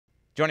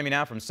Joining me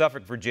now from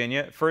Suffolk,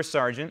 Virginia, First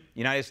Sergeant,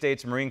 United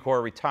States Marine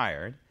Corps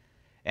retired,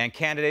 and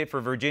candidate for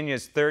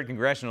Virginia's 3rd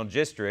Congressional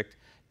District,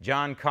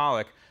 John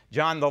Collick.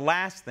 John, the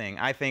last thing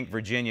I think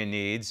Virginia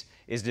needs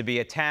is to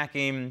be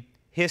attacking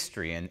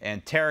history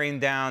and tearing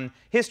down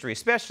history,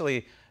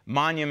 especially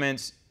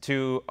monuments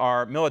to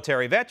our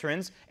military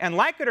veterans. And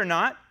like it or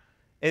not,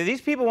 if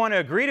these people want to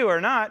agree to it or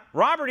not,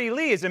 Robert E.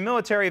 Lee is a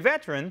military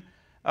veteran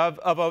of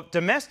a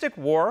domestic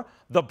war,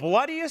 the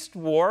bloodiest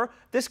war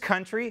this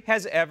country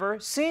has ever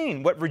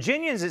seen. What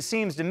Virginians, it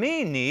seems to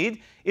me,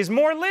 need is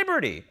more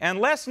liberty and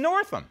less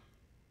Northam.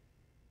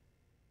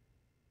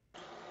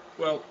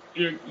 Well,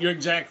 you're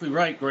exactly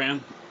right,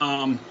 Graham.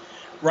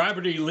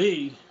 Robert E.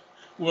 Lee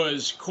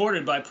was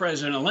courted by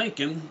President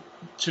Lincoln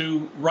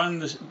to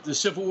run the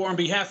Civil War on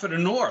behalf of the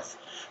North,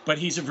 but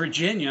he's a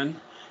Virginian,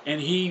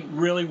 and he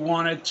really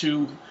wanted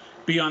to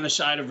be on the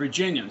side of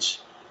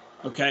Virginians.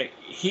 Okay,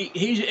 he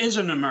is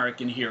an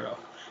American hero.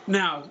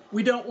 Now,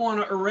 we don't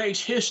want to erase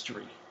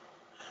history.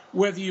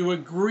 Whether you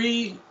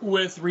agree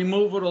with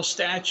removal of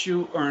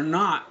statue or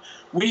not,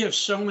 we have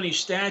so many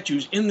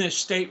statues in this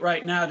state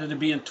right now that are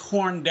being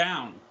torn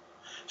down.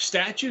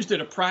 Statues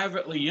that are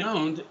privately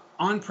owned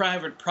on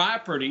private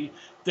property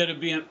that are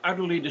being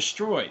utterly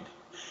destroyed.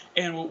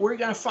 And what we're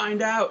going to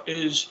find out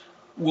is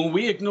when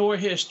we ignore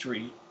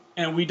history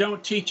and we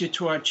don't teach it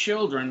to our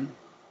children,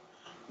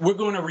 we're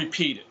going to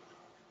repeat it,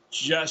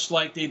 just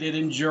like they did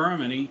in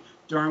Germany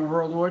during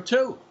World War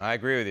II. I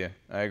agree with you.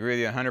 I agree with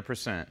you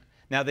 100%.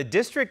 Now, the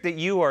district that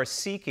you are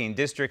seeking,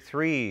 District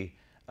 3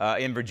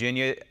 in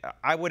Virginia,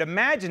 I would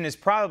imagine is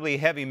probably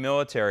heavy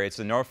military. It's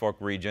the Norfolk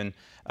region.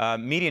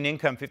 Median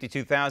income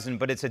 $52,000,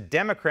 but it's a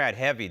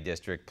Democrat-heavy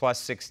district, plus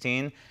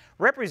 16,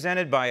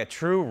 represented by a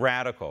true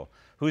radical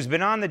who's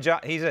been on the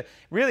job.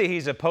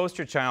 He's a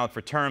poster child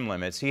for term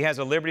limits. He has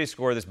a Liberty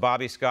score, this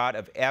Bobby Scott,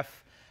 of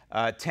F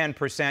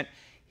 10%.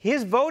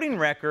 His voting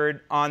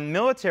record on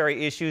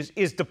military issues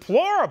is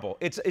deplorable.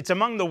 It's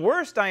among the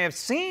worst I have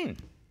seen.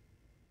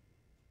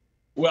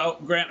 Well,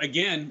 Grant,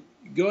 again,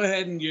 go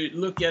ahead and you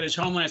look at his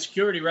Homeland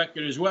Security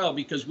record as well,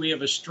 because we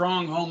have a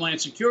strong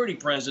Homeland Security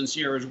presence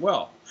here as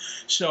well.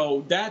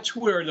 So that's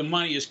where the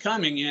money is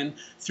coming in,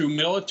 through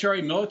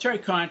military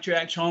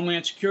contracts,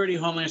 Homeland Security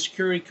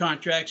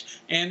contracts,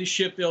 and the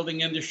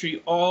shipbuilding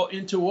industry, all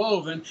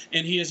interwoven,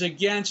 and he is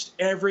against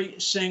every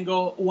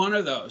single one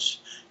of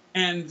those.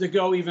 And to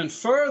go even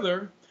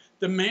further,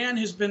 the man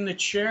has been the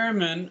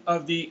chairman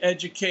of the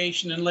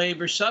Education and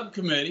Labor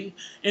Subcommittee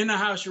in the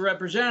House of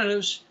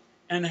Representatives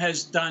and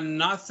has done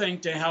nothing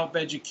to help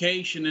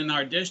education in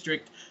our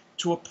district.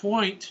 To a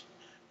point,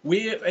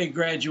 we have a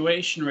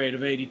graduation rate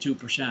of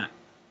 82%.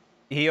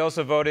 He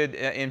also voted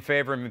in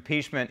favor of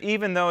impeachment,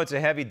 even though it's a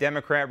heavy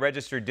Democrat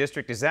registered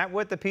district. Is that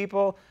what the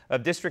people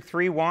of District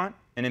 3 want,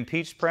 an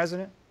impeached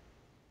president?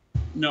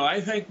 No,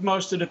 I think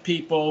most of the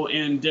people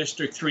in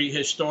District 3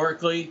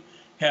 historically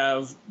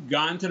have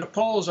gone to the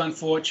polls,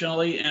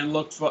 unfortunately, and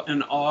looked for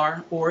an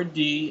R or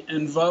D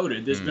and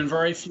voted. There's been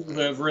very few who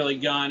have really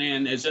gone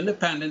in as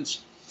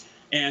independents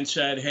and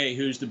said, hey,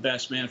 who's the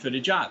best man for the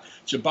job?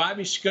 So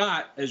Bobby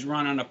Scott has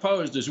run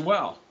unopposed as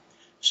well.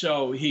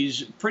 So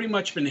he's pretty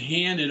much been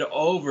handed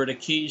over the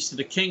keys to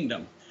the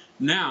kingdom.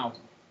 Now,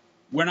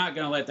 we're not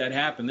going to let that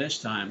happen this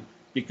time,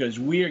 because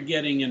we are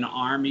getting an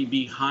army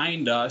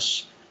behind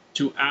us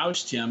to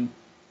oust him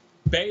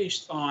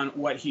based on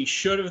what he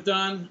should have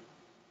done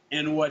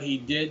and what he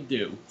did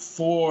do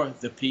for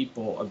the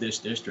people of this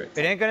district.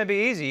 It ain't going to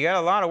be easy. You got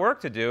a lot of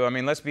work to do. I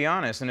mean, let's be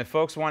honest. And if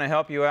folks want to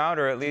help you out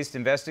or at least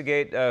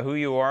investigate who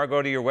you are,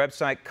 go to your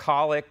website,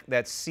 Collick,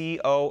 that's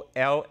C-O-L-L-I-C-K,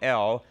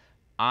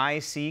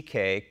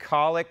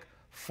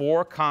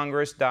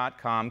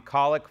 collick4congress.com,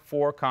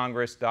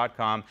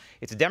 collick4congress.com.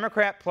 It's a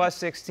Democrat plus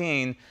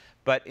 16,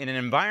 but in an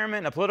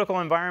environment, a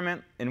political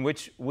environment in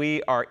which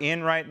we are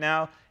in right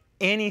now,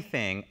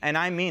 anything, and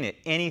I mean it,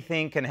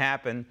 anything can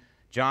happen.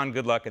 John,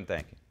 good luck and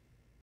thank you.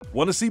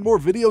 Want to see more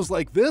videos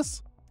like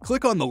this?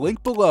 Click on the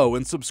link below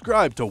and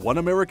subscribe to One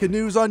American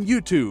News on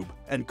YouTube,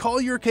 and call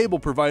your cable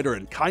provider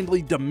and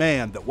kindly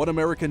demand that One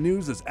American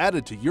News is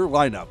added to your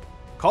lineup.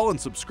 Call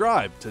and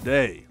subscribe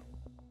today.